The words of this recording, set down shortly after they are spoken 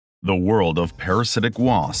The world of parasitic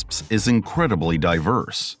wasps is incredibly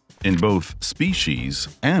diverse in both species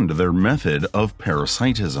and their method of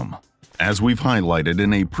parasitism. As we've highlighted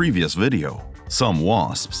in a previous video, some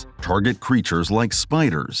wasps target creatures like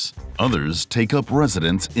spiders, others take up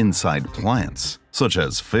residence inside plants, such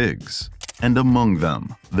as figs, and among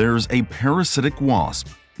them, there's a parasitic wasp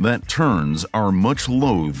that turns our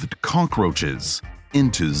much-loathed cockroaches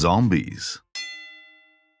into zombies.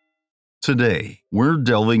 Today, we're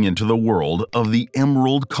delving into the world of the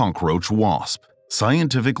emerald cockroach wasp,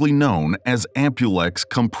 scientifically known as Ampulex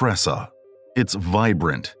compressa. Its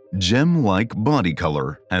vibrant, gem-like body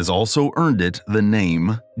color has also earned it the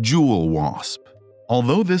name Jewel Wasp.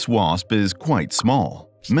 Although this wasp is quite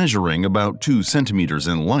small, measuring about 2 centimeters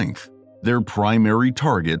in length, their primary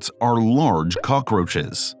targets are large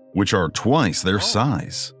cockroaches, which are twice their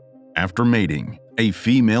size. After mating, a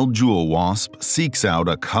female jewel wasp seeks out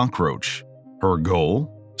a cockroach. Her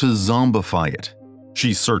goal? To zombify it.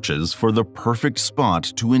 She searches for the perfect spot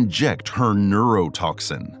to inject her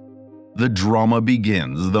neurotoxin. The drama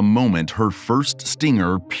begins the moment her first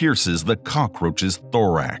stinger pierces the cockroach's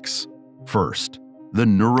thorax. First, the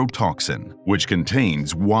neurotoxin, which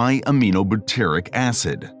contains Y-aminobutyric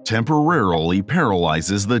acid, temporarily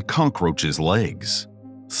paralyzes the cockroach's legs.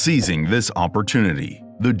 Seizing this opportunity,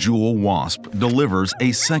 the jewel wasp delivers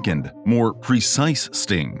a second, more precise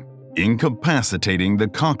sting, incapacitating the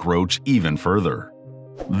cockroach even further.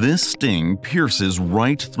 This sting pierces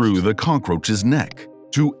right through the cockroach's neck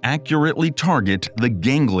to accurately target the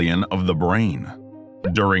ganglion of the brain.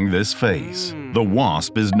 During this phase, the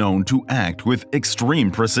wasp is known to act with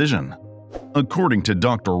extreme precision. According to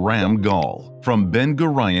Dr. Ram Gal from Ben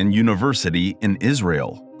Gurion University in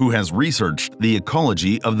Israel, who has researched the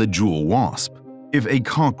ecology of the jewel wasp, if a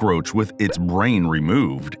cockroach with its brain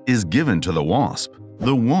removed is given to the wasp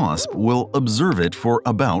will observe it for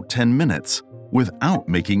about 10 minutes without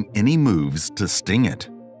making any moves to sting it.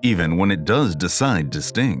 Even when it does decide to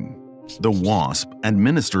sting, the wasp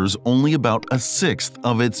administers only about 1/6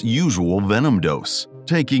 of its usual venom dose,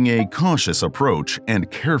 taking a cautious approach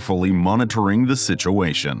and carefully monitoring the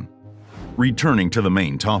situation. Returning to the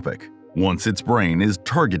main topic, once its brain is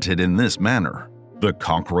targeted in this manner, the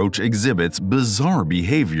cockroach exhibits bizarre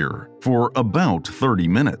behavior for about 30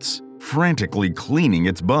 minutes, frantically cleaning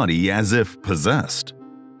its body as if possessed.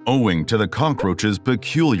 Owing to the cockroach's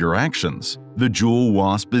peculiar actions, the jewel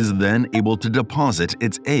wasp is then able to deposit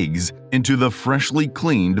its eggs into the freshly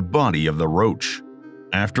cleaned body of the roach.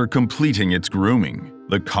 After completing its grooming,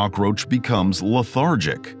 the cockroach becomes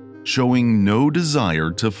lethargic, showing no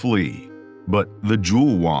desire to flee. But the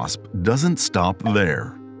jewel wasp doesn't stop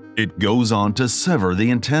there. It goes on to sever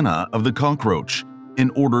the antenna of the cockroach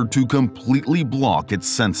in order to completely block its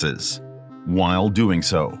senses. While doing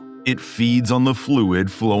so, it feeds on the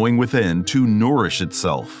fluid flowing within to nourish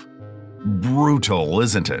itself. Brutal,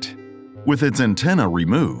 isn't it? With its antenna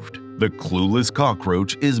removed, the clueless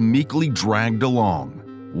cockroach is meekly dragged along,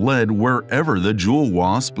 led wherever the jewel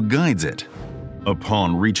wasp guides it.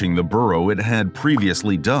 Upon reaching the burrow it had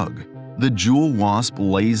previously dug, the jewel wasp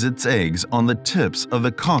lays its eggs on the tips of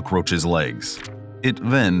the cockroach's legs. It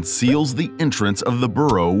then seals the entrance of the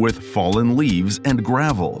burrow with fallen leaves and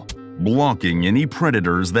gravel, blocking any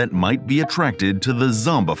predators that might be attracted to the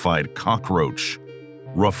zombified cockroach.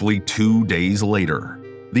 Roughly 2 days later,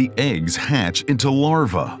 the eggs hatch into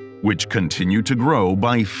larvae, which continue to grow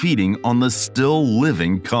by feeding on the still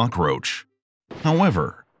living cockroach.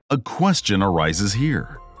 However, a question arises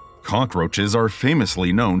here. Cockroaches are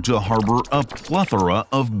famously known to harbor a plethora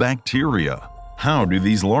of bacteria. How do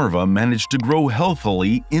these larvae manage to grow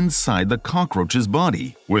healthily inside the cockroach's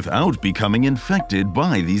body without becoming infected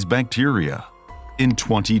by these bacteria? In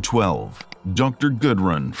 2012, Dr.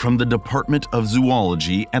 Gudrun from the Department of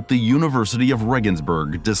Zoology at the University of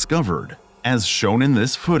Regensburg discovered, as shown in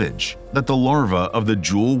this footage, that the larva of the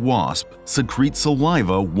jewel wasp secretes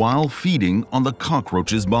saliva while feeding on the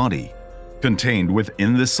cockroach's body. Contained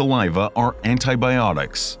within this saliva are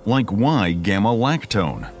antibiotics like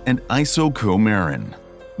Y-gamma-lactone and isocoumarin,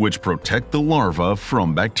 which protect the larva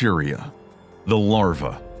from bacteria. The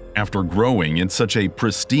larva, after growing in such a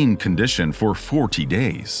pristine condition for 40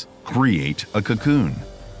 days, create a cocoon.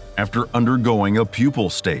 After undergoing a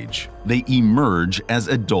pupal stage, they emerge as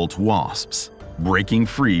adult wasps, breaking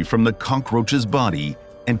free from the cockroach's body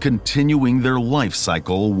and continuing their life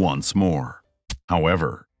cycle once more.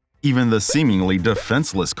 However, even the seemingly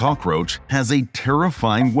defenseless cockroach has a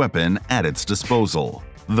terrifying weapon at its disposal: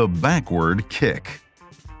 the backward kick.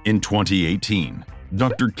 In 2018,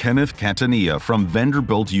 Dr. Kenneth Catania from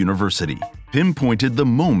Vanderbilt University pinpointed the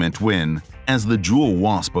moment when, as the jewel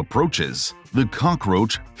wasp approaches, the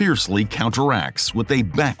cockroach fiercely counteracts with a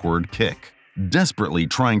backward kick, desperately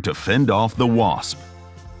trying to fend off the wasp.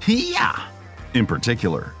 Hee-yah! In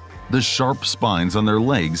particular, the sharp spines on their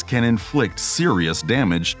legs can inflict serious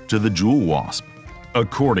damage to the jewel wasp.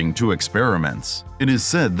 According to experiments, it is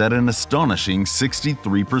said that an astonishing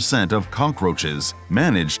 63% of cockroaches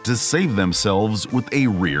manage to save themselves with a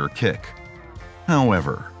rear kick.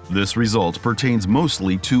 However, this result pertains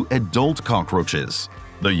mostly to adult cockroaches.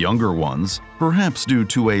 The younger ones, perhaps due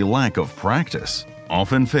to a lack of practice,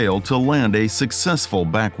 often fail to land a successful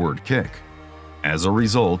backward kick. As a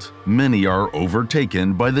result, many are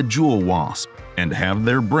overtaken by the jewel wasp and have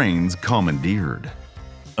their brains commandeered.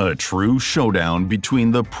 A true showdown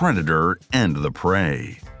between the predator and the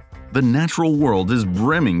prey. The natural world is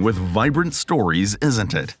brimming with vibrant stories,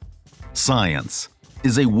 isn't it? Science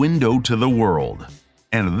is a window to the world.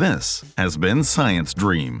 And this has been Science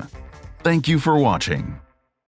Dream. Thank you for watching.